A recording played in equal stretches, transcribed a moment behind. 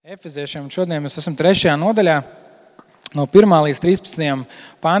Efeziešiem. Šodien mēs esam 3. nodaļā no 1. līdz 13.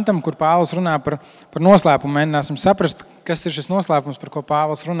 pantam, kur Pāvils runā par noslēpumu. Mēģināsim saprast, kas ir šis noslēpums, par ko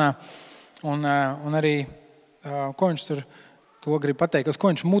Pāvils runā. Un arī, ko viņš tur to grib pateikt,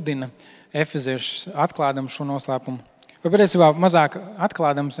 ko viņš mudina efeziešus atklādam šo noslēpumu. Vai patiesībā mazāk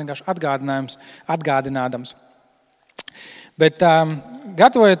atklādams, vienkārši atgādinādams. Bet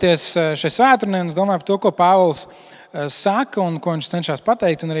gatavojoties šai svētdienai, es domāju par to, ko Pāvils saka un ko viņš cenšas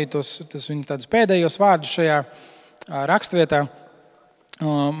pateikt, un arī tos viņa tādus pēdējos vārdus šajā rakstvietā.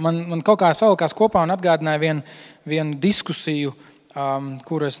 Man kaut kā salikās kopā un atgādināja vienu diskusiju,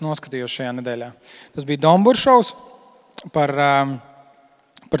 kuru es noskatījos šajā nedēļā. Tas bija Dombūra šovs par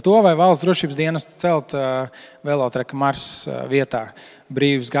to, vai valsts drošības dienestu celt velotreka Mars vietā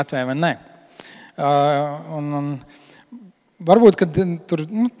brīvības gatavē vai ne. Varbūt, ka tur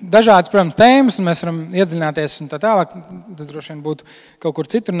dažādas, protams, tēmas, un mēs varam iedziļināties un tā tālāk. Tas droši vien būtu kaut kur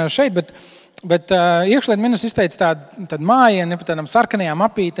citur, nevis šeit, bet iekšlietu ministrs izteica tādu mājienu par tādām sarkanajām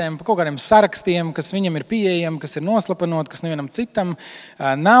apītēm, par kaut kādiem sarakstiem, kas viņam ir pieejami, kas ir noslapenoti, kas nevienam citam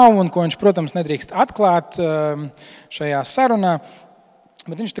nav, un ko viņš, protams, nedrīkst atklāt šajā sarunā.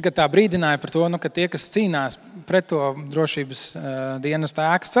 Bet viņš tagad tā brīdināja par to, ka tie, kas cīnās pret to drošības dienesta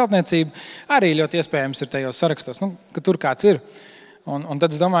ēkas celtniecību, arī ļoti iespējams ir tajos sarakstos, ka tur kāds ir. Un tad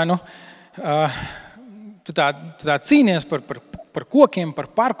es domāju, tu tā cīnies par kokiem,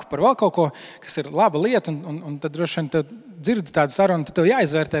 par parku, par vēl kaut ko, kas ir laba lieta, un tad droši vien dzirdi tādu sarunu, tad tev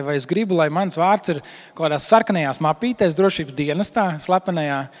jāizvērtē, vai es gribu, lai mans vārds ir kaut kādās sarkanajās mapītēs drošības dienestā,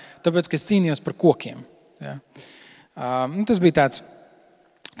 slepenajā, tāpēc, ka es cīnījos par kokiem. Ja? Tas bija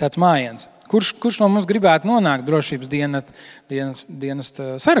tāds mājiens. Kurš no mums gribētu nonākt drošības dienesta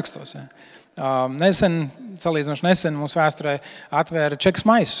sarakstos? Ja? Salīdzinoši nesen mūsu vēsturē atvēra čekas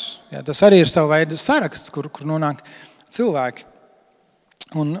maisus. Ja? Tas arī ir savu veidu saraksts, kur nonāk cilvēki.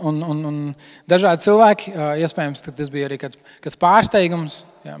 Un dažādi cilvēki, iespējams, ka tas bija arī kāds pārsteigums.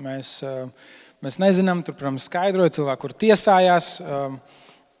 Ja? Mēs nezinām, tur, protams, skaidroja cilvēku, kur tiesājās.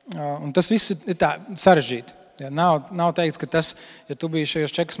 Un tas viss ir tā sarežģīti. Ja, nav teikts, ka tas, ja tu biji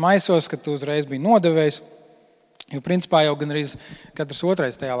šajos čekas maisos, ka tu uzreiz biji nodevējis, jo principā jau gan arī katrs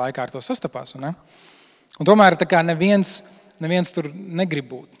otrais tajā laikā ar to sastapās. Un tomēr tā kā neviens tur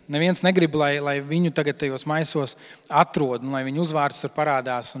negrib būt. Neviens negrib, lai viņu tagad tajos maisos atrod, un lai viņu uzvārds tur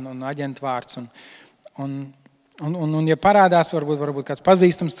parādās un aģenta vārds. Un ja parādās, varbūt kāds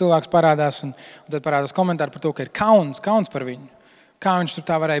pazīstams cilvēks parādās, un tad parādās komentāri par to, ka ir kauns par viņu. Kā viņš tur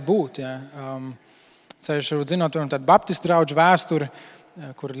tā varēja būt, ja? Ceļš, zinot, tādu baptistu draudžu vēsturi,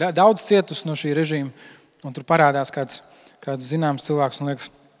 kur ir daudz cietus no šī režīma, un tur parādās kāds zināms cilvēks, un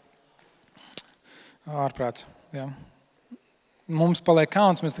liekas, ārprāts. Ja. Mums paliek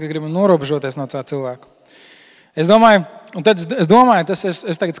kauns, mēs tikai gribam norobežoties no tā cilvēku. Es domāju,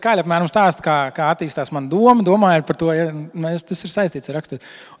 es tagad skaļi apmēram stāstu, kā attīstās man doma, domāju par to, ja tas ir saistīts ar raksturu.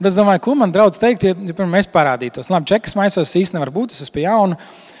 Un tad es domāju, ko man draudz teikt, ja pirmā es parādītos. Labi, čekas maisos īsti nevar būt, es esmu pie jauna.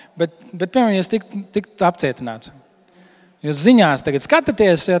 Bet piemēram, ja es tiktu apcietināts. Jūs ziņās tagad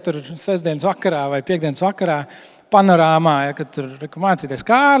skatāties, ja tur sestdienas vakarā vai piekdienas vakarā panorāmā, ja, kad tur mācīties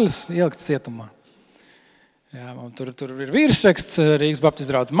Kārlis ielikts cietumā. Ja, tur ir virsraksts Rīgas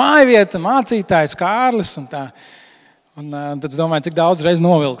baptistu draudz mājvieta, mācītājs Kārlis un tā. Un tad es domāju, cik daudz reiz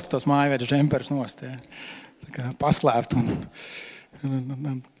novilkt tos mājvietas džemperus nost. Ja. Tā kā paslēpt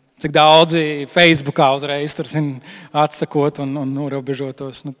un cik daudzi Facebookā uzreiz tur atsakot un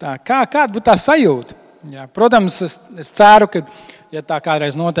norobežotos. Kāda būtu tā sajūta? Jā, protams, es ceru, ka ja tā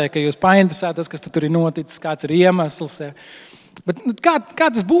kādreiz notiek, ka jūs painteresētos, kas tur ir noticis, kāds ir iemesls. Jā. Bet kā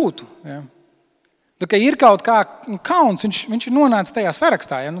tas būtu? Jā. Tā, ir kaut kā kauns, viņš ir nonācis tajā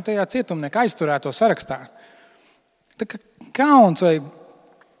sarakstā, ja, tajā cietumnieka aizturēto sarakstā. Tā kā kauns vai...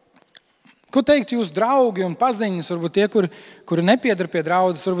 Ko teikt jūsu draugi un paziņas, varbūt tie, kuri nepiedar pie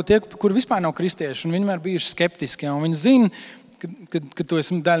draudzes, varbūt tie, kuri vispār nav kristieši un vienmēr bijuši skeptiski. Ja, un viņi zina, ka tu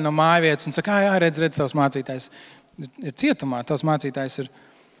esi daļa no mājvietas un saka, jā, redz, tavs mācītājs ir cietumā, tavs mācītājs ir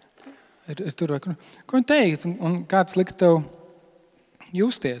tur. Ko viņi teikt un kāds lika tev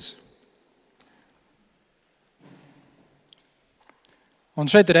justies? Un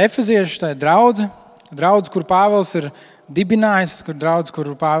šeit ir efezieši, tā ir draudze, kur Pāvils ir dibinājis,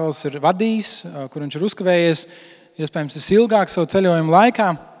 kur Pāvils ir vadījis, kur viņš ir uzkavējies, iespējams, ilgāk savu ceļojumu laikā.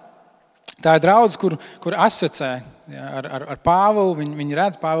 Tā ir draudze, kur asociē ja, ar Pāvilu. Viņi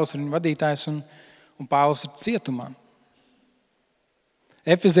redz, Pāvils ir viņa vadītājs un Pāvils ir cietumā.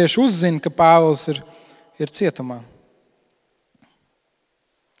 Efezieši uzzina, ka Pāvils ir cietumā.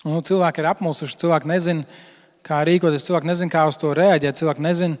 Un cilvēki ir apmulsuši, cilvēki nezina, kā rīkoties, cilvēki nezina, kā uz to reaģēt, cilvēki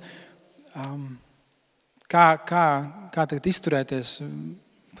nezina, kā tagad izturēties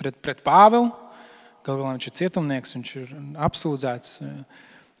pret Pāvilu. Galvā viņš ir cietumnieks, viņš ir apsūdzēts.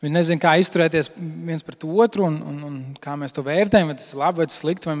 Viņi nezina, kā izturēties viens pret otru un kā mēs to vērtējam, vai tas ir labi vai tas ir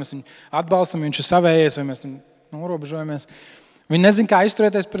slikti, vai mēs viņu atbalstam, viņš ir savējais, vai mēs norobežojamies. Viņi nezina, kā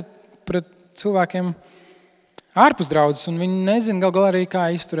izturēties pret cilvēkiem ārpus draudzes, un viņi nezina gal galā arī, kā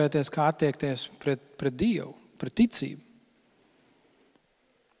izturēties, kā attiekties pret Dievu, pret ticību.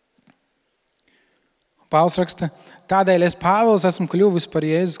 Pāvils raksta, tādēļ es, Pāvils, esmu kļuvis par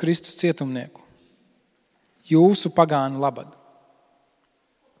Jēzus Kristus cietumnieku, jūsu pagānu labad.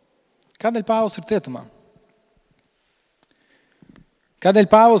 Kādēļ Pāvils ir cietumā? Kādēļ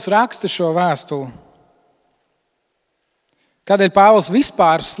Pāvils raksta šo vēstuli? Kādēļ Pāvils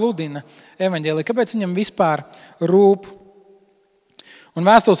vispār sludina evaņģēliju? Kāpēc viņam vispār rūp? Un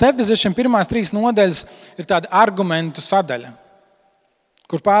vēstules Efeziešiem 1. 3 nodaļas ir tāda argumentu sadaļa,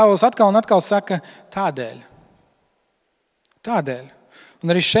 kur Pāvils atkal un atkal saka tādēļ. Tādēļ.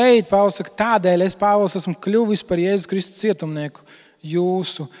 Un arī šeit Pāvils saka, tādēļ es, Pāvils, esmu kļuvis par Jēzus Kristus cietumnieku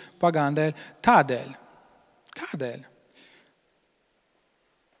jūsu pagānu dēļ. Tādēļ. Kādēļ?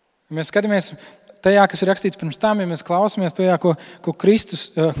 Ja mēs skatāmies tajā, kas ir rakstīts pirms tam, ja mēs klausāmies tajā, ko Kristus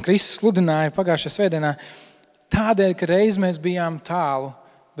sludināja pagājušajā svētdienā, tādēļ, ka reiz mēs bijām tālu,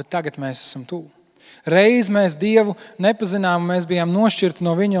 bet tagad mēs esam tuvu. Reiz mēs Dievu nepazinām, mēs bijām nošķirti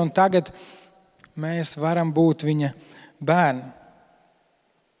no viņa, un tagad mēs varam būt viņa bērni.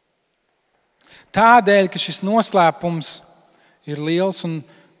 Tādēļ, ka šis noslēpums ir liels un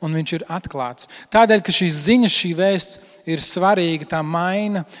viņš ir atklāts. Tādēļ, ka šīs ziņas, šī vēsts ir svarīga, tā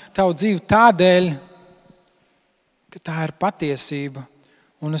maina tavu dzīvi. Tādēļ, ka tā ir patiesība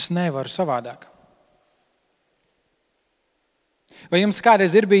un es nevaru savādāk. Vai jums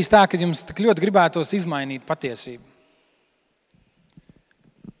kādreiz ir bijis tā, ka jums tik ļoti gribētos izmainīt patiesību?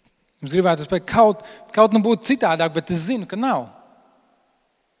 Jums gribētos kaut būt citādāk, bet es zinu, ka nav.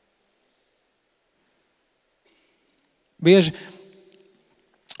 Bieži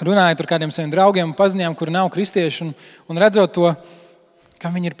runājot ar kādiem saviem draugiem un paziņām, kuri nav kristieši, un redzot to, kā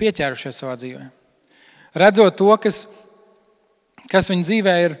viņi ir pieķērušies savā dzīvē. Redzot to, kas viņu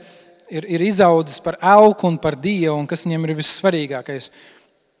dzīvē ir izaudzis par elku un par Dievu, un kas viņiem ir vissvarīgākais.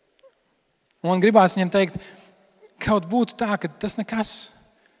 Un man gribās viņiem teikt, kaut būtu tā, ka tas nekas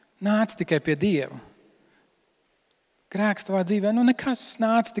nāc tikai pie Dieva. Grēks tavā dzīvē, nekas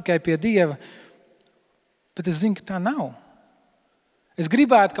nāc tikai pie Dieva. Bet es zinu, ka tā nav. Es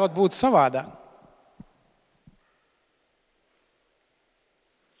gribētu kaut būt savādāk.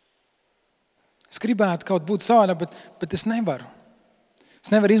 Es gribētu kaut būt savādāk, bet es nevaru.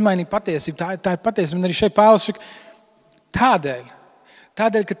 Es nevaru izmainīt patiesību. Tā ir patiesība. Un arī šeit Pāvils saka, tādēļ,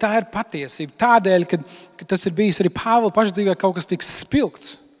 ka tā ir patiesība. Tādēļ, ka tas ir bijis arī Pāvila paša dzīvē kaut kas tik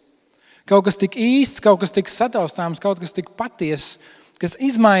spilgts, kaut kas tik īsts, kaut kas tik sataustāms, kaut kas tik patiess, kas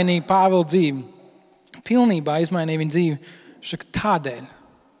izmainīja Pāvila dzīvi. Pilnībā izmainīja viņa dzīvi. Šaka,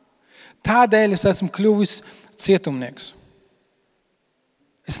 tādēļ es esmu kļuvis cietumnieks.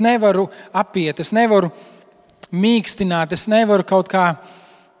 Es nevaru apiet, es nevaru mīkstināt, es nevaru kaut kā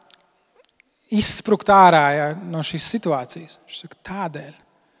izsprukt ārā no šīs situācijas. Šaka, tādēļ.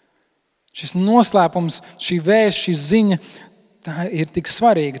 Šis noslēpums, šī vēsts, šī ziņa, tā ir tik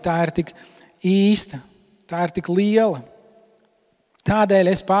svarīga, tā ir tik īsta, tā ir tik liela. Tādēļ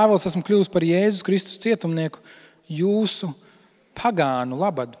es, Pāvils, esmu kļuvis par Jēzus Kristus cietumnieku jūsu pagānu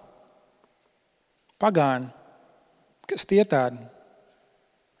labad. Pagāni. Kas tie tādi?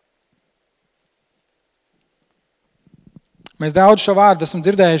 Mēs daudz šo vārdu esam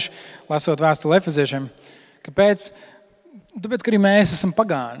dzirdējuši, lasot vēstuli Efeziešiem. Kāpēc? Tāpēc, ka arī mēs esam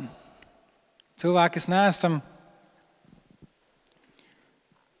pagāni. Cilvēki, kas neesam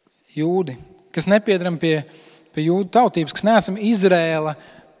jūdi, kas nepiedaram pie jūdu tautības, kas neesam Izrēla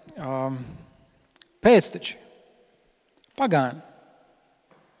pēcteči. Pagāni.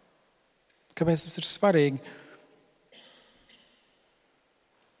 Kāpēc tas ir svarīgi?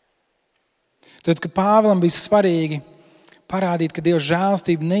 Tāpēc, ka Pāvilam bija svarīgi parādīt, ka Dieva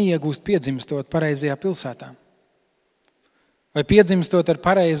žēlstība neiegūst piedzimstot pareizajā pilsētā. Vai piedzimstot ar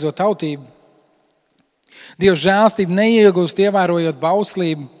pareizo tautību. Dieva žēlstība neiegūst ievērojot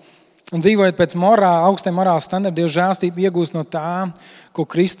bauslību un dzīvojot pēc augstiem morāles standartiem. Dieva žēlstība iegūst no tā, ko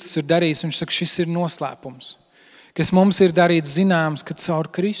Kristus ir darījis. Viņš saka, šis ir noslēpums, kas mums ir darīts zināms, ka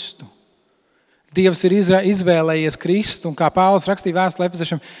caur Kristu. Dievs ir izvēlējies Kristu, un kā Pāvils rakstīja vēstulē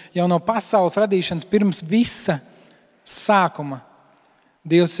Efeziešiem, jau no pasaules radīšanas pirms visa sākuma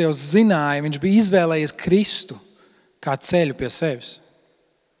Dievs jau zināja, viņš bija izvēlējies Kristu kā ceļu pie sevis.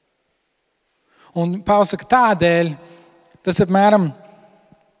 Un Pāvils saka, tādēļ, tas apmēram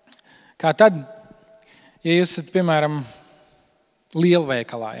kā tad, ja jūs esat, piemēram,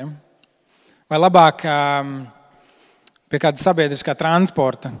 lielveikalā, ja? Vai labāk pie kāda sabiedriskā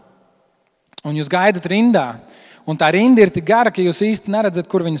transporta, un jūs gaidat rindā, un tā rinda ir tik gara, ka jūs īsti neredzat,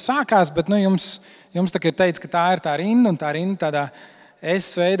 kur viņa sākās, bet jums tā ir teicis, ka tā ir tā rinda, un tā rinda tādā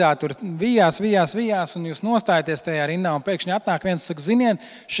S veidā tur vijās, un jūs nostājaties tajā rindā, un pēkšņi atnāk viens un saka, ziniet,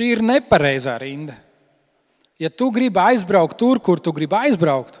 šī ir nepareizā rinda. Ja tu gribi aizbraukt tur, kur tu gribi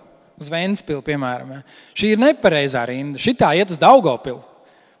aizbraukt, uz Ventspilu, piemēram, ja, šī ir nepareizā rinda, šitā iet uz Daugavpilu,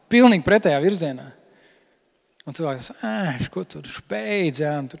 pilnīgi pretējā virzienā. Un cilvēks saka, ko tu beidz,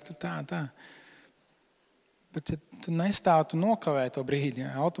 ja, un tur tā. Bet ja tu nestāv, tu nokavēji to brīdi,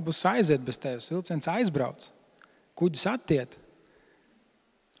 ja, autobus aiziet bez tevis, vilciens aizbrauc, kuģis attiet.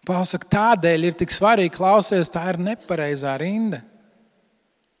 Pāvils saka, tādēļ ir tik svarīgi klausies, tā ir nepareizā rinda.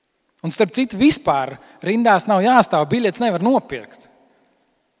 Un starp citu, vispār rindās nav jāstāv, biļetes nevar nopirkt.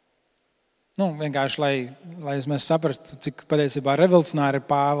 Vienkārši, lai mēs saprastu, cik patiesībā revolucionāri ir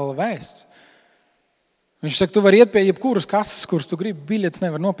Pāvila vēsts. Viņš saka, tu vari iet pie jebkuras kases, kuras tu gribi, biļetes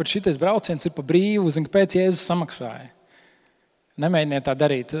nevar nopirkt, šitais brauciens ir pa brīvu, zini, pēc Jēzus samaksāja. Nemēģiniet tā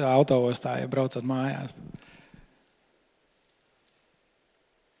darīt autoostā, ja braucot mājās.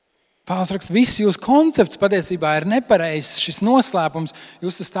 Pāvils raksta, viss jūsu koncepts patiesībā ir nepareizs, šis noslēpums.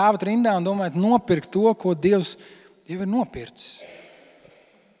 Jūs stāvat rindā un domājat nopirkt to, ko Dievs jau ir nopircis.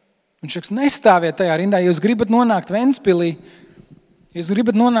 Viņš saka, nestāviet tajā rindā, ja jūs gribat nonākt Ventspilī, ja jūs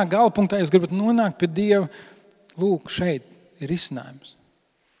gribat nonākt galapunktā, ja jūs gribat nonākt pie Dieva, lūk, šeit ir risinājums.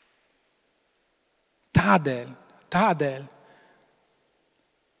 Tādēļ.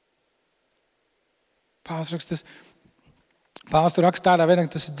 Pāvils tur raksta tādā veidā,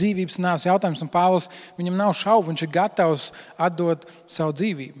 ka tas ir dzīvības un nāves jautājums, un Pāvils, viņam nav šaubu, viņš ir gatavs atdot savu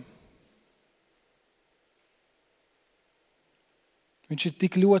dzīvību. Viņš ir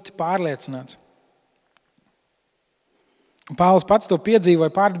tik ļoti pārliecināts. Un Pāvils pats to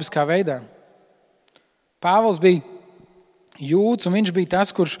piedzīvoja pārdabiskā veidā. Pāvils bija jūds, un viņš bija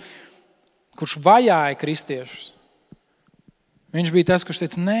tas, kurš vajāja kristiešus. Viņš bija tas, kurš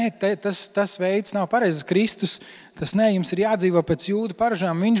teica, nē, tas veids nav pareizs. Kristus, tas nē, jums ir jādzīvo pēc jūdu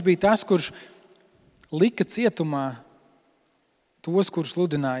paražām. Viņš bija tas, kurš lika cietumā tos, kurus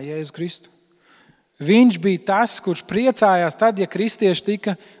sludināja Jēzu Kristu. Viņš bija tas, kurš priecājās tad, ja kristieši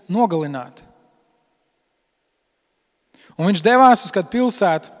tika nogalināti. Un viņš devās uz kādu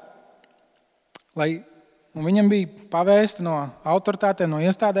pilsētu, un viņam bija pavēsti no autoritātēm, no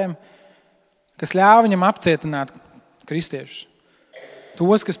iestādēm, kas ļāva viņam apcietināt kristiešus.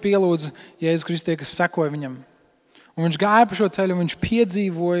 Tos, kas pielūdza Jēzus Kristu, kas sekoja viņam. Un viņš gāja pa šo ceļu, un viņš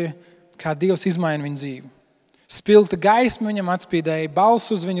piedzīvoja, kā Dievs izmaina viņa dzīvi. Spilgta gaisma viņam atspīdēja, balss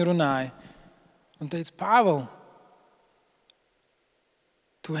uz viņu runāja. Un teica, Pāvil,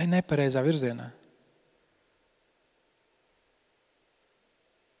 tu ej nepareizā virzienā.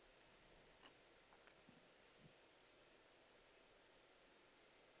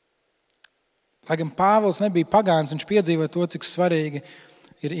 Lai gan Pāvils nebija pagāns, viņš piedzīvoja to, cik svarīgi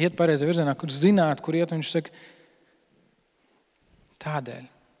ir iet pareizā virzienā, kurš zināt, kur iet, un viņš saka,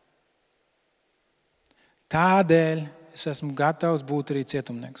 tādēļ es esmu gatavs būt arī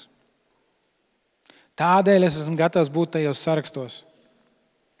cietumnieks. Tādēļ es esmu gatavs būt tajos sarakstos.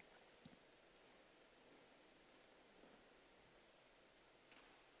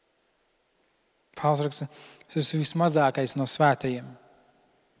 Pāvils raksta, es esmu vismazākais no svētajiem.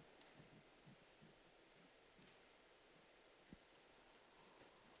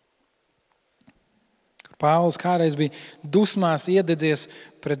 Pāvils kādreiz bija dusmās iededzies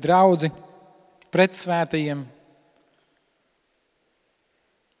pret draudzi, pret svētajiem.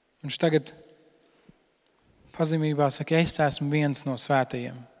 Viņš tagad pazemībā saka, es esmu viens no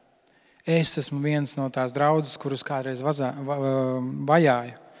svētajiem. Es esmu viens no tās draudzes, kurus kādreiz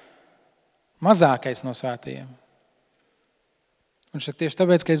vajāja. Mazākais no svētajiem. Viņš saka, tieši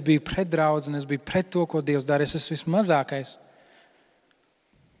tāpēc, ka es biju pret draudzi un es biju pret to, ko Dievs dara, es esmu vismazākais.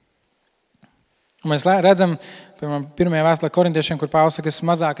 Un mēs redzam, piemēram, pirmajā vēstulē korintiešiem, kur Pāvils saka, es esmu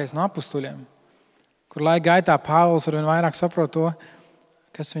mazākais no apustuļiem, kur laika gaitā Pāvils arvien vairāk saprot to,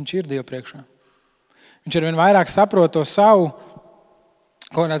 kas viņš ir Dievu priekšā. Viņš arvien vairāk saprot to savu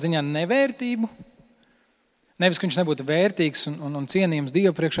kaut kādā ziņā nevērtību. Nevis, ka viņš nebūtu vērtīgs un cienījams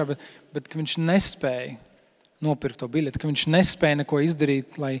Dievu priekšā, bet ka viņš nespēja nopirkt to biļeti, ka viņš nespēja neko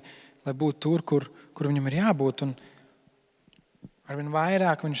izdarīt, lai būtu tur, kur viņam ir jābūt. Un arvien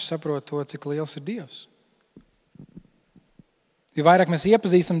vairāk viņš saprot to, cik liels ir Dievs. Jo vairāk mēs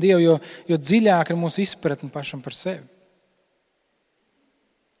iepazīstam Dievu, jo dziļāk ir mūsu izpratne pašam par sevi.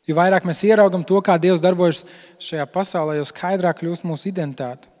 Jo vairāk mēs ieraugam to, kā Dievs darbojas šajā pasaulē, jo skaidrāk kļūst mūsu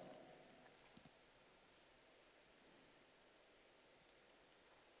identitāte.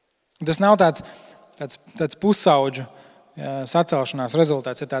 Un tas nav tāds pusauģu sacelšanās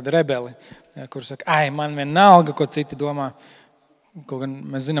rezultāts, ir tādi rebeli, kuri saka, man vienalga, ko citi domā. Kaut gan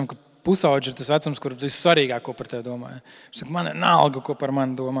mēs zinām, ka pusauģi ir tas vecums, kur vissvarīgāko par tevi domā. Viņš saka, man vienalga, ko par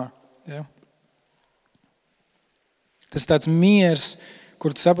mani domā. Ja? Tas ir tāds miers,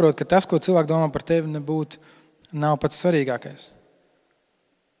 kur tu saproti, ka tas, ko cilvēki domā par tevi, nav pats svarīgākais.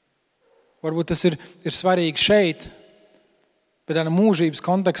 Varbūt tas ir svarīgi šeit, bet tādā mūžības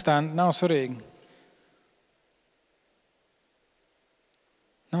kontekstā nav svarīgi.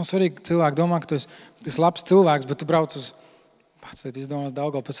 Nav svarīgi, ka cilvēki domā, ka tu esi labs cilvēks, bet tu brauc uz pats, tad izdomās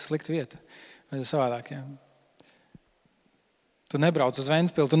Daugavpils ir slikta vieta. Vai tas savādāk, ja? Tu nebrauc uz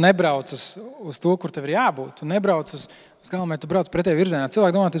Ventspili, tu nebrauc uz to, kur tev ir jābūt. Tu nebrauc uz galvenais, tu brauc pretēji virzienā.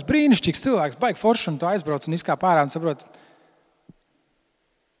 Cilvēki domā, tas brīnišķīgs cilvēks, baigi forši, un tu aizbrauc un izkāp ārā un saproti,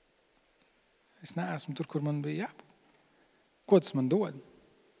 es neesmu tur, kur man bija jābūt. Ko tas man dod?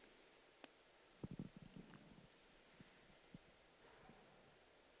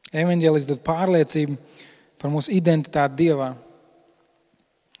 Evaņģēlijs dod pārliecību par mūsu identitāti Dievā.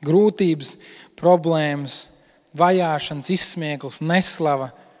 Grūtības, problēmas, vajāšanas, izsmieklis, neslava,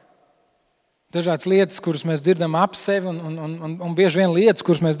 dažādas lietas, kuras mēs dzirdam ap sevi un bieži vien lietas,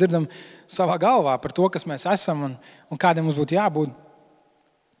 kuras mēs dzirdam savā galvā par to, kas mēs esam un kādiem mums būtu jābūt.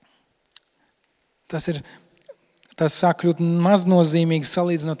 Tas sāk kļūt maznozīmīgi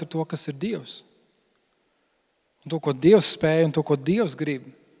salīdzinot ar to, kas ir Dievs. Un to, ko Dievs spēj un to, ko Dievs grib.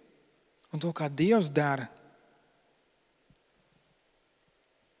 Un to, kā Dievs dara.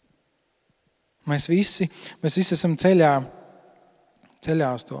 Mēs visi esam ceļā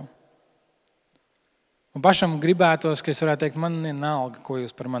uz to. Un pašam gribētos, ka es varētu teikt, man vienalga, ko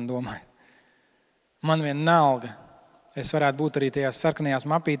jūs par mani domājat. Man vienalga. Es varētu būt arī tajās sarkanajās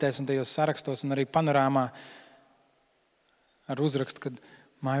mapītēs un tajos sarakstos un arī panorāmā ar uzrakstu, kad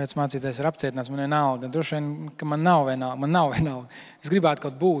mājvietas mācītājs ir apcietināts. Man vienalga. Droši vien, ka man nav vienalga. Es gribētu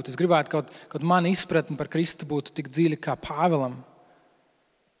kaut būt. Es gribētu kaut mani izpratni par Kristu būtu tik dziļi kā Pāvilam.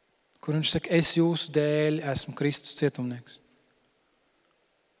 Kur viņš saka, es jūsu dēļ esmu Kristus cietumnieks.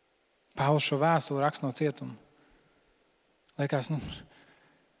 Pāvils šo vēstuli raksta no cietuma. Liekas,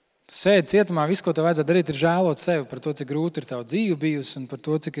 tu sēdi cietumā, viss, ko tev vajadzētu darīt, ir žēlot sevi par to, cik grūti ir tava dzīve bijusi un par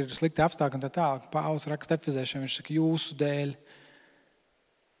to, cik ir slikti apstākļi un tā tālāk. Pāvils raksta Efezēšiem, viņš saka, jūsu dēļ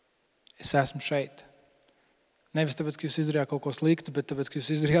es esmu šeit. Nevis tāpēc, ka jūs izdarījāt kaut ko sliktu, bet tāpēc, ka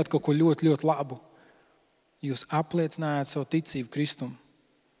jūs izdarījāt kaut ko ļoti, ļoti labu. Jūs apliecinājāt savu ticību Kristum.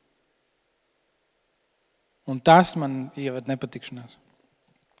 Un tas man ieved nepatikšanās.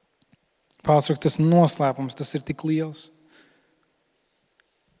 Pāvils raksta, tas noslēpums, tas ir tik liels.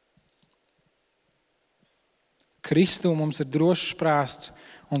 Kristu mums ir drošs prāsts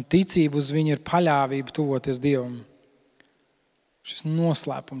un ticība uz viņu ir paļāvība tuvoties Dievam. Šis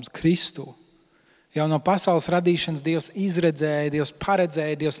noslēpums Kristu. Jau no pasaules radīšanas Dievs izredzēja, Dievs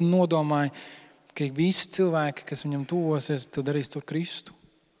paredzēja, Dievs nodomāja, ka visi cilvēki, kas viņam tuvosies, tu darīs to Kristu.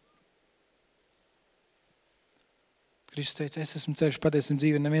 Kristus teica, es esmu ceļš, patiesība,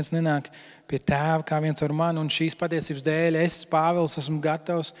 dzīve, neviens nenāk pie tēva kā viens ar mani, un šīs patiesības dēļ es, Pāvils, esmu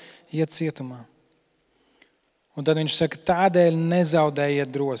gatavs iet cietumā. Un tad viņš saka, tādēļ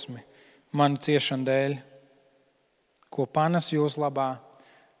nezaudējiet drosmi manu ciešanu dēļ, ko panes jūs labā,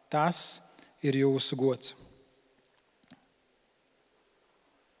 tas ir jūsu gods.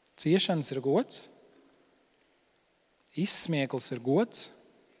 Ciešanas ir gods, izsmieklis ir gods.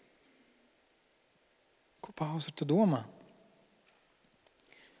 Ko Pāvils ar to domā?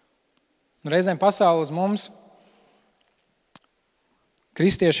 Reizēm pasaule uz mums,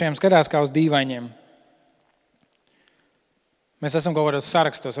 kristiešiem, skatās kā uz dīvainiem. Mēs esam kaut kādos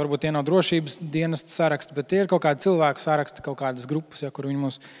sarakstos, varbūt tie nav drošības dienestu saraksti, bet tie ir kaut kādi cilvēku saraksti, kaut kādas grupas, kur viņi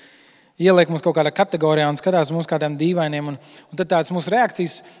mūs ieliek mums kaut kādā kategorijā un skatās mums kādiem dīvainiem. Un tad tāds mūsu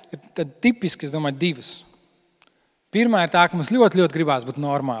reakcijas ir tipiski, es domāju, divas. Pirmā ir tā, ka mums ļoti, ļoti gribās būt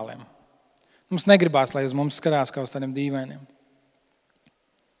normāliem. Mums negribās, lai uz mums skatās kā uz tādiem dīvainiem.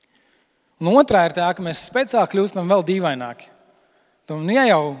 Un otrā ir tā, ka mēs speciāli kļūstam vēl dīvaināki. Ja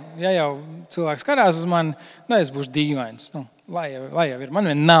jau cilvēks skatās uz mani, es būšu dīvains. Lai jau ir. Man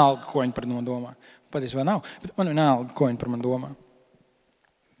vienalga, ko viņi par mani domā. Patiesībā nav, bet man vienalga, ko viņi par mani domā.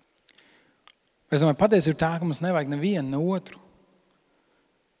 Es domāju, patiesībā ir tā, ka mums nevajag nevienu, ne otru.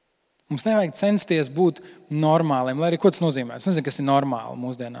 Mums nevajag censties būt normāliem, lai arī ko tas nozīmē. Es nezinu, kas ir normāli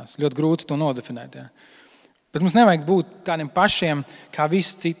mūsdienās. Ļoti grūti to nodefinēt. Ja? Bet mums nevajag būt tādiem pašiem kā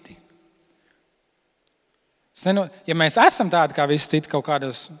visi citi. Ja mēs esam tādi kā visi citi kaut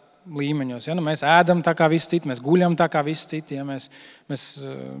kādos līmeņos, ja? Mēs ēdam tā kā visi citi, mēs guļam tā kā visi citi, ja? Mēs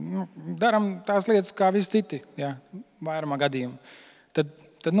darām tās lietas kā visi citi, ja? Vairumā gadījumu, tad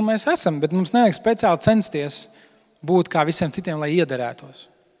tad mēs esam, bet mums nevajag speciāli censties būt kā visiem citiem, lai iederētos.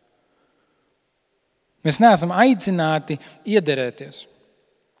 Mēs neesam aicināti iederēties.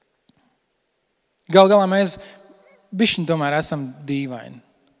 Gal galā mēs bišķiņ tomēr esam dīvaini.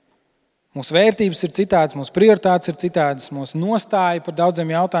 Mūsu vērtības ir citādas, mūsu prioritātes ir citādas, mūsu nostāja par daudziem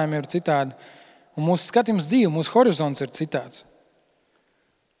jautājumiem ir citāda, un mūsu skatījums dzīve, mūsu horizonts ir citāds.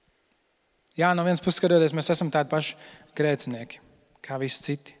 Jā, no vienas puses skatoties, mēs esam tādi paši grēcinieki, kā visi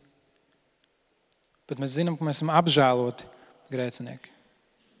citi. Bet mēs zinām, ka mēs esam apžēloti grēcinieki.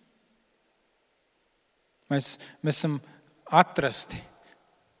 Mēs esam atrasti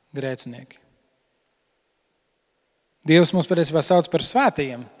grēcinieki. Dievs mūs patiesībā sauc par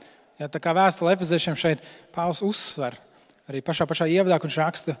svētajiem. Ja, tā kā vēstule Efeziešiem šeit Pāvils uzsver. Arī pašā ievadā, kurš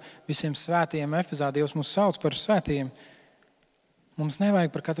raksta visiem svētajiem Efezā, Dievs mūs sauc par svētajiem. Mums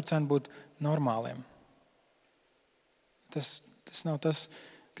nevajag par katru cenu būt normāliem. Tas nav tas,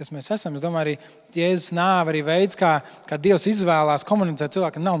 kas mēs esam. Es domāju, arī Jēzus nāve arī veids, kā Dievs izvēlās komunicēt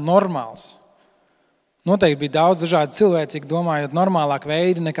cilvēkam, nav normāls. Noteikti bija daudz dažādi cilvēki, domājot normālāk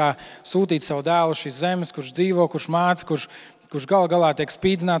veidi, nekā sūtīt savu dēlu šīs zemes, kurš dzīvo, kurš māca, kurš galā tiek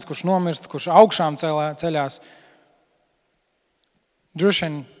spīdzināts, kurš nomirst, kurš augšām ceļās. Droši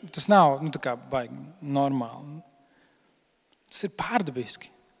vien tas nav tā kā baigi normāli. Tas ir pārdabiski.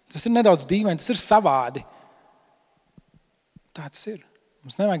 Tas ir nedaudz dīvaini, tas ir savādi. Tā tas ir.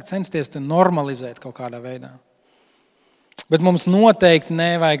 Mums nevajag censties to normalizēt kaut kādā veidā. Bet mums noteikti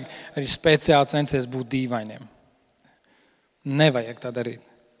nevajag arī speciāli censties būt dīvainiem. Nevajag tā darīt.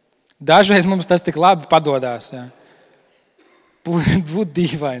 Dažreiz mums tas tik labi padodās. Jā. Būt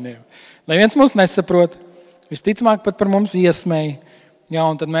dīvainiem. Lai viens mūs nesaprot, visticamāk pat par mums iesmēja. Jā,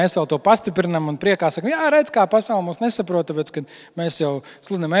 un tad mēs vēl to pastiprinam un priekā sakam, jā, redz, kā pasaule mūs nesaprot, tāpēc, ka mēs jau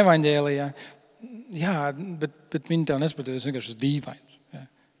sludinam evaņģēlijā. Jā, bet viņi tev nesaprot, tas vienkārši ir dīvains. Jā.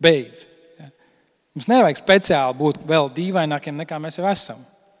 Beidz. Jā. Mums nevajag speciāli būt vēl dīvainākiem, nekā mēs jau esam.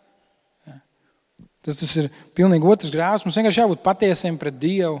 Jā. Tas ir pilnīgi otrs grāvs. Mums vienkārši jābūt patiesiem pret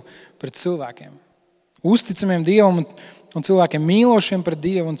Dievu, pret cilvēkiem. Uzticamiem Dievam un cilvēkiem, mīlošiem pret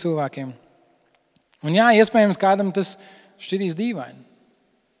Dievu un cilvēkiem. Un jā, iespējams, kādam tas šķirīs dīvaini.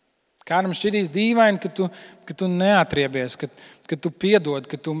 Kādam šķirīs dīvaini, ka tu neatriebies, ka tu piedod,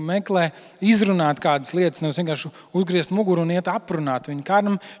 ka tu meklē izrunāt kādas lietas, nevis vienkārši uzgriezt muguru un iet aprunāt viņu.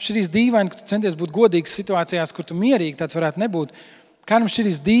 Kādam šķirīs dīvaini, ka tu centies būt godīgs situācijās, kur tu mierīgi tāds varētu nebūt. Kādam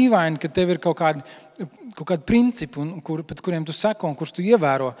šķirīs dīvaini, ka tev ir kaut kādi principi, pēc kuriem tu seko un kurus tu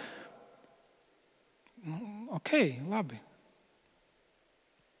ievēro. Ok, labi.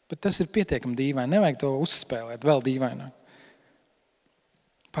 Bet tas ir pietiekami dīvaini. Nevajag to uzspēlēt vēl dīvaināk.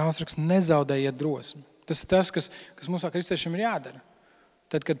 Pāvils raksta, nezaudējiet drosmi. Tas ir tas, kas mums kā kristiešiem ir jādara.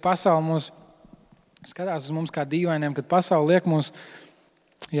 Tad, kad pasaule mūs skatās uz mums kā dīvainiem, kad pasaule liek mūs,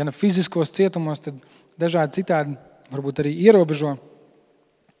 ja ne fiziskos cietumos, tad dažādi citādi varbūt arī ierobežo.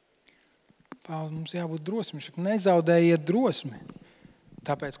 Pāvils mums jābūt drosmi. Viņš saka, nezaudējiet drosmi,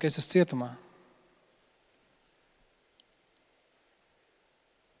 tāpēc, ka es esmu cietumā.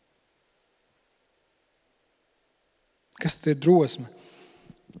 Kas tad ir drosme?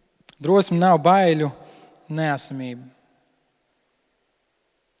 Drosme nav baiļu neesamība.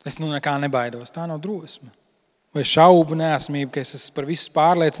 Es nekā nebaidos. Tā nav drosme. Vai šaubu neesamība, ka es esmu par visu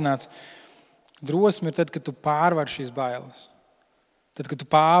pārliecināts. Drosme ir tad, kad tu pārvar šīs bailes. Tad, kad tu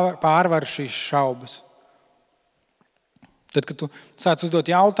pārvar šīs šaubas. Tad, kad tu sāc uzdot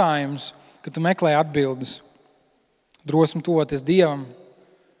jautājumus, kad tu meklē atbildes. Drosme tuvoties Dievam.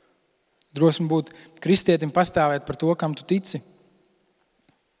 Drosme būt kristietim, pastāvēt par to, kam tu tici.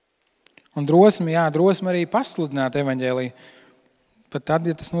 Un drosme arī pasludināt evaņģēliju. Pat tad,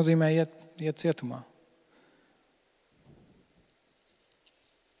 ja tas nozīmē iet cietumā.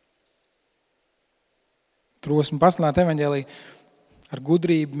 Drosme pasludināt evaņģēliju ar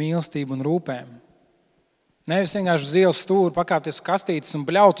gudrību, mīlestību un rūpēm. Nevis vienkārši uz ielas stūri pakāpties uz kastītes un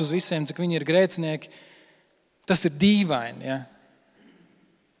bļaut uz visiem, cik viņi ir grēcinieki. Tas ir dīvaini, ja?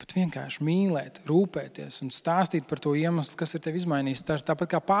 Bet vienkārši mīlēt, rūpēties un stāstīt par to iemeslu, kas ir tevi izmainījis.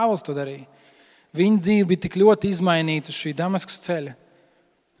 Tāpat kā Pāvils to darīja. Viņa dzīve bija tik ļoti izmainīta uz šī Damaskas ceļa.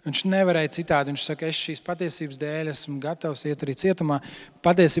 Viņš nevarēja citādi. Viņš saka, es šīs patiesības dēļ esmu gatavs iet arī cietumā.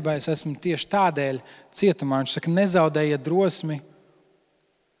 Patiesībā es esmu tieši tādēļ cietumā. Viņš saka, nezaudējiet drosmi,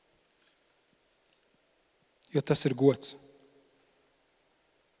 jo tas ir gods.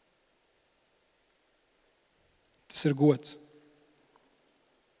 Tas ir gods.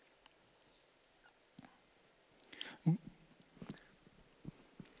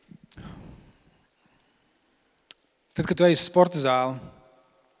 Tad, kad tu ej uz sporta zāli,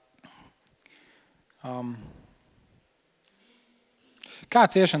 Kā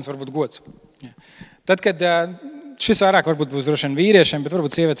ciešanas var būt gods? Ja. Tad, kad šis vairāk varbūt būs droši vien vīriešiem, bet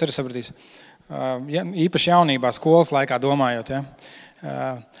varbūt sievietes arī sapratīs. Īpaši jaunībā, skolas laikā domājot.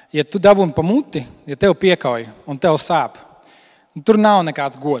 Ja tu dabūni pa muti, ja tev piekauj un tev sāp, tur nav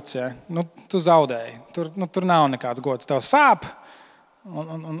nekāds gods. Ja? Tu zaudēji. Tur nav nekāds gods. Tev sāp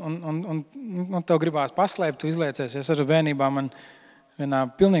un tev gribās paslēpt, tu izliecies. Es ar bērnībā man vienā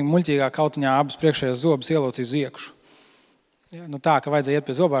pilnīgi muļķīgā kautiņā abas priekšējās zobus ielocīju uz iekšu. Ja, tā, ka vajadzēja iet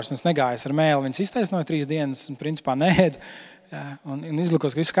pie zobārsta, es negāju ar mēli. Viņas iztaisnoja 3 dienas un principā neēdu. Ja, un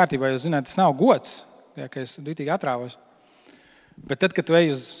izlikos, ka viss kārtībā, jo, zināt, tas nav gods, ja, ka es ritīgi atrāvos. Bet tad, kad tu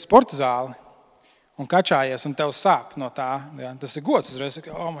ej uz sporta zāli un kačājies un tev sāp no tā, ja, tas ir gods. Uzreiz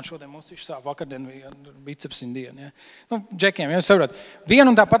saka, man šodien mūsiši sāp, vakardien bija bicepsiņa diena. Ja. Džekiem, jūs saprot, viena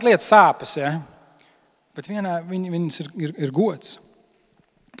un tāpat lieta sāpes, ja, bet vienā viņas ir gods.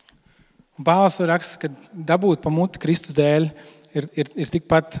 Un Pāvils raksta, ka dabūt pa muti Kristus dēļ ir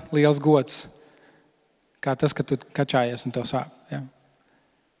tikpat liels gods, kā tas, ka tu kačājies un tev sāp. Ja.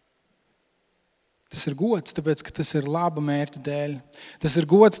 Tas ir gods, tāpēc, ka tas ir laba mērķa dēļ. Tas ir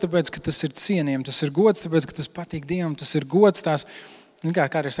gods, tāpēc, ka tas ir cienījams. Tas ir gods, tāpēc, ka tas patīk Dievam. Tas ir gods tās, kā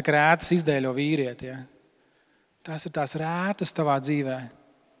ir saka, rētas izdēļo vīrieti. Ja. Tās ir tās rētas tavā dzīvē,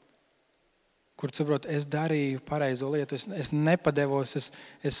 kur saprot, es darīju pareizo lietu. Es nepadevos,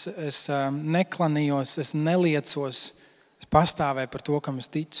 es neklanījos, es neliecos. Es pastāvēju par to, kam es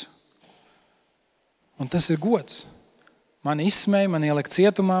ticu. Un tas ir gods. Mani izsmēja, mani ielika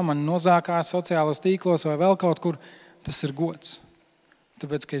cietumā, mani nozākā sociālos tīklos vai vēl kaut kur. Tas ir gods.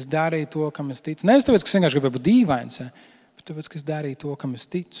 Tāpēc, ka es darīju to, kam es ticu. Nevis tāpēc, ka es vienkārši gribēju būt dīvains, bet tāpēc, ka es darīju to, kam es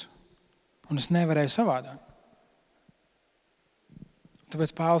ticu. Un es nevarēju savādāk.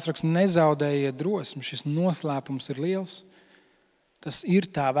 Tāpēc Pāvils raksta, nezaudējiet drosmi. Šis noslēpums ir liels. Tas ir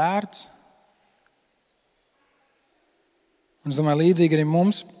tā vērts. Un es domāju, līdzīgi arī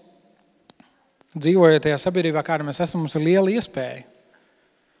mums, dzīvojot tajā sabiedrībā, kāda mēs esam, mums ir liela iespēja.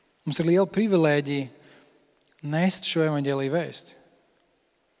 Mums ir liela privilēģija nest šo evaņģēliju vēsti.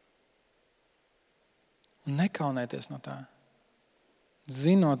 Un nekaunēties no tā.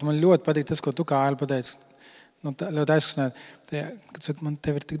 Zinot, man ļoti patīk tas, ko tu, Kārli, pateici. Ļoti aizkustināt. Man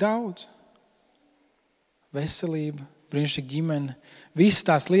tev ir tik daudz. Veselība, brīnišķīga ģimene. Visas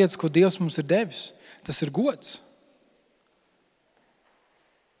tās lietas, ko Dievs mums ir devis. Tas ir gods.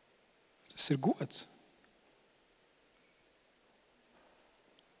 Tas ir gods.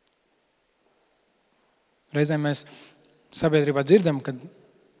 Reizēm mēs sabiedrībā dzirdam,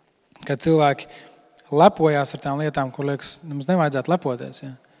 kad cilvēki lepojās ar tām lietām, kur liekas, mums nevajadzētu lepoties.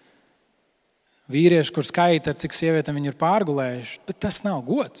 Ja? Vīrieši, kur skaita, cik sievietēm viņi ir pārgulējuši, bet tas nav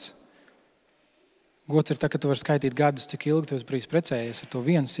gods. Gods ir tā, ka tu vari skaitīt gadus, cik ilgi tu esi bijis precējies ar to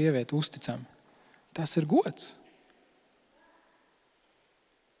vienu sievieti uzticami. Tas ir gods.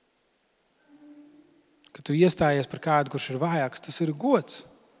 Kad tu iestājies par kādu, kurš ir vājāks, tas ir gods.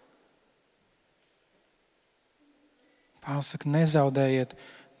 Pāvils saka, nezaudējiet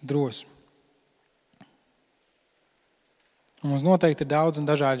drosmi. Un mums noteikti ir daudz un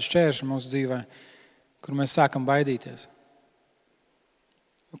dažādi šķēršļi mūsu dzīvē, kur mēs sākam baidīties.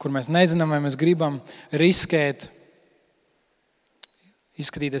 Kur mēs nezinām, vai mēs gribam riskēt,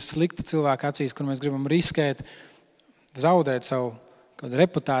 izskatīties slikti cilvēku acīs, kur mēs gribam riskēt, zaudēt savu kādu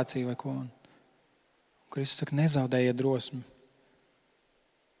reputāciju vai ko. Kristus saka, nezaudējiet drosmi.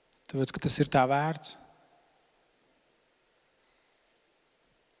 Tāpēc, ka tas ir tā vērts.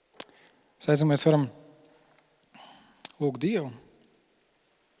 Sveicam, mēs varam lūgt Dievu,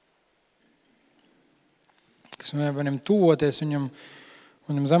 kas varam tuvoties viņam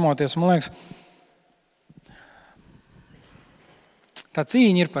zemoties. Man liekas, tā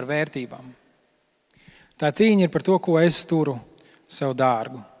cīņa ir par vērtībām. Tā cīņa ir par to, ko es turu sev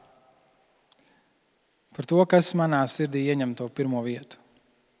dārgu. Par to, kas manā sirdī ieņem to pirmo vietu.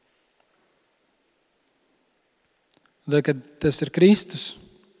 Tad, kad tas ir Kristus,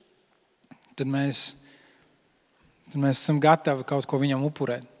 tad mēs esam gatavi kaut ko viņam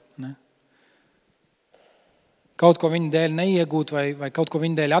upurēt. Ne? Kaut ko viņa dēļ neiegūt vai kaut ko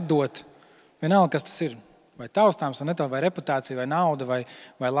viņa dēļ atdot. Vienalga, kas tas ir. Vai taustāms, vai netāls, vai reputācija, vai nauda,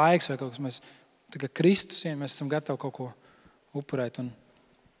 vai laiks, vai kaut kas. Mēs tagad Kristus, ja mēs esam gatavi kaut ko upurēt.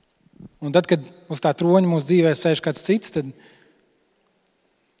 Un tad, kad uz tā troņa mūsu dzīvē sēž kāds cits, tad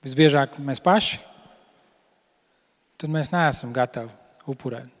visbiežāk mēs paši, tad mēs neesam gatavi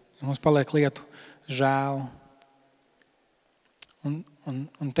upurēt. Mums paliek lietu žēl.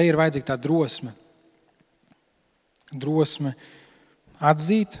 Un te ir vajadzīga tā drosme. Drosme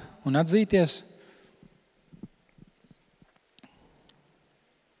atzīt un atzīties.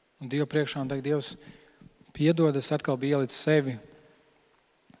 Un Dievu priekšā un teikt, Dievs, piedod, es atkal biju ielicis sevi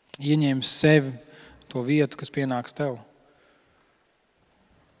ieņēmi sevi to vietu, kas pienāks tev.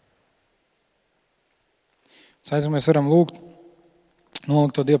 Aizvien mēs varam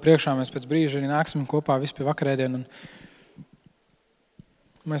nolikt to Dievu priekšā, mēs pēc brīža arī nāksim kopā visi pie vakarēdienu.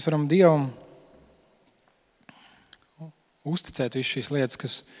 Mēs varam Dievam uzticēt visu šīs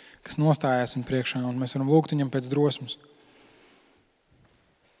lietas, kas nostājās viņam priekšā, un mēs varam lūgt viņam pēc drosmes.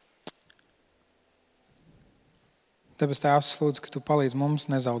 Tāpēc, Tēvs, es lūdzu, ka tu palīdz mums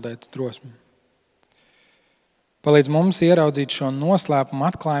nezaudēt drosmi. Palīdz mums ieraudzīt šo noslēpumu,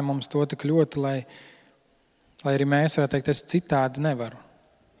 atklāj mums to tik ļoti, lai arī mēs varētu teikt, es citādi nevaru.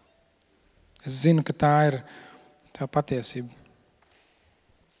 Es zinu, ka tā ir tā patiesība.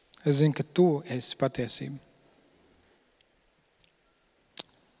 Es zinu, ka tu esi patiesība.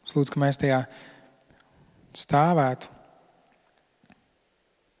 Es lūdzu, ka mēs tajā stāvētu,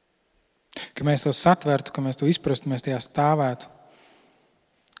 ka mēs to satvertu, ka mēs to izprastu, mēs tajā stāvētu.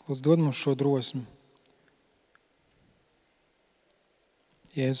 Lūdzu, dod mums šo drosmi.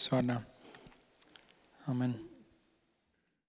 Jēzus vārdā. Amen.